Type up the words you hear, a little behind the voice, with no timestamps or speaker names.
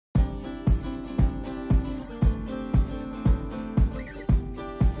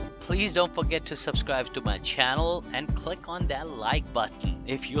Please don't forget to subscribe to my channel and click on that like button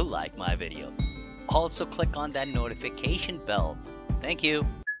if you like my video. Also click on that notification bell. Thank you.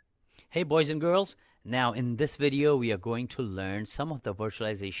 Hey boys and girls, now in this video we are going to learn some of the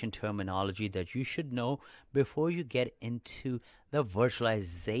virtualization terminology that you should know before you get into the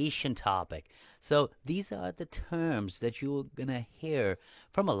virtualization topic. So these are the terms that you're gonna hear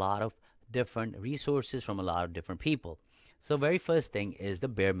from a lot of different resources from a lot of different people. So very first thing is the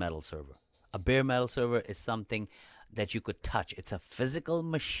bare metal server. A bare metal server is something that you could touch. It's a physical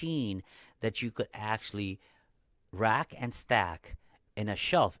machine that you could actually rack and stack in a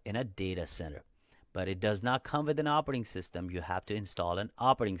shelf in a data center. But it does not come with an operating system. You have to install an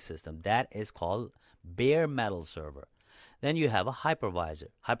operating system. That is called bare metal server. Then you have a hypervisor.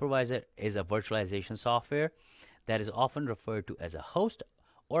 Hypervisor is a virtualization software that is often referred to as a host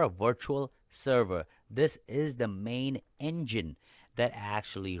or a virtual server. This is the main engine that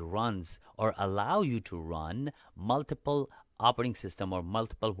actually runs or allow you to run multiple operating system or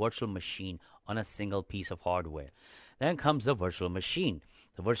multiple virtual machine on a single piece of hardware. Then comes the virtual machine.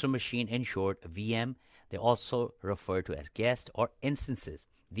 The virtual machine, in short, VM, they also refer to as guest or instances.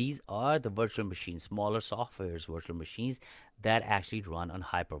 These are the virtual machines, smaller softwares, virtual machines that actually run on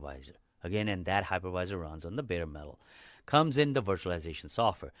hypervisor. Again, and that hypervisor runs on the bare metal. Comes in the virtualization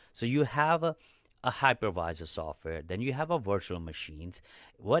software. So you have a hypervisor software, then you have a virtual machines.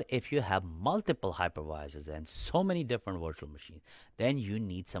 What if you have multiple hypervisors and so many different virtual machines? Then you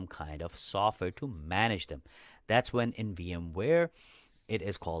need some kind of software to manage them. That's when in VMware it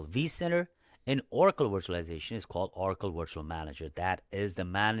is called vCenter. In Oracle virtualization is called Oracle Virtual Manager. That is the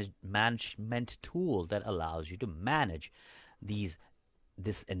management tool that allows you to manage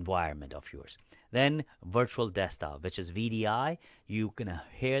this environment of yours. Then virtual desktop, which is VDI. You're gonna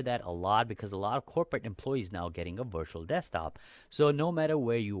hear that a lot because a lot of corporate employees now getting a virtual desktop. So no matter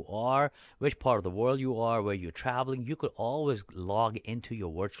where you are, which part of the world you are, where you're traveling, you could always log into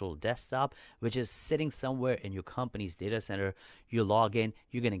your virtual desktop, which is sitting somewhere in your company's data center. You log in,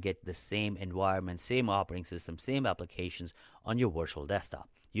 you're gonna get the same environment, same operating system, same applications on your virtual desktop.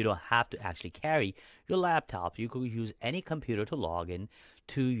 You don't have to actually carry your laptop. You could use any computer to log in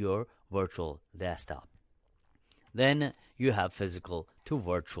to your virtual desktop. Then you have physical to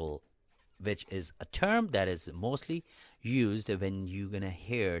virtual, which is a term that is mostly used when you're gonna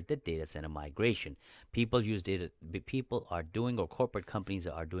hear the data center migration. People are doing, or corporate companies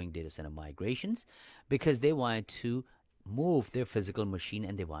are doing data center migrations because they want to move their physical machine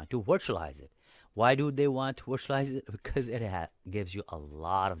and they want to virtualize it. Why do they want to virtualize it? Because it gives you a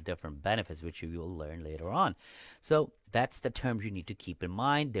lot of different benefits, which you will learn later on. So that's the terms you need to keep in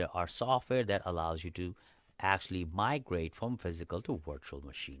mind. There are software that allows you to actually migrate from physical to virtual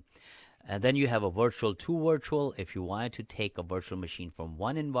machine. And then you have a virtual to virtual. If you want to take a virtual machine from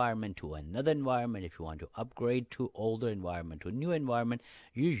one environment to another environment, if you want to upgrade to older environment to a new environment,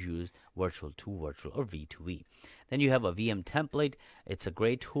 you use virtual to virtual or V2V. Then you have a VM template. It's a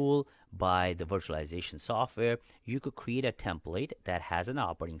great tool by the virtualization software. You could create a template that has an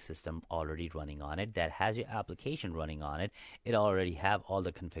operating system already running on it, that has your application running on it. It already have all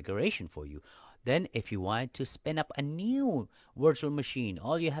the configuration for you. Then if you want to spin up a new virtual machine,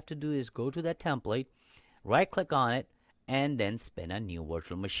 all you have to do is go to that template, right click on it, and then spin a new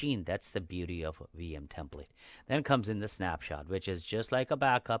virtual machine. That's the beauty of a VM template. Then comes in the snapshot, which is just like a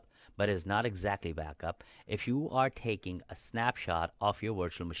backup, but is not exactly backup. If you are taking a snapshot of your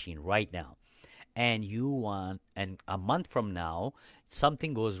virtual machine right now, and you want, and a month from now,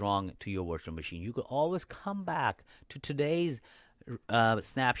 something goes wrong to your virtual machine, you could always come back to today's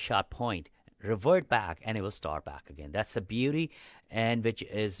snapshot point, revert back, and it will start back again. That's the beauty, and which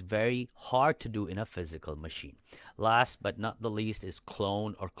is very hard to do in a physical machine. Last but not the least is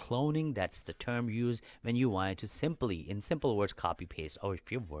clone or cloning. That's the term used when you want to simply, in simple words, copy paste of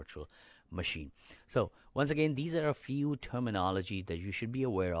your virtual machine. So once again, these are a few terminology that you should be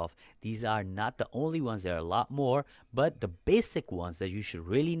aware of. These are not the only ones. There are a lot more, but the basic ones that you should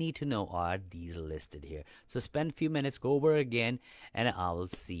really need to know are these listed here. So spend a few minutes, go over it again, and I will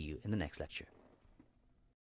see you in the next lecture.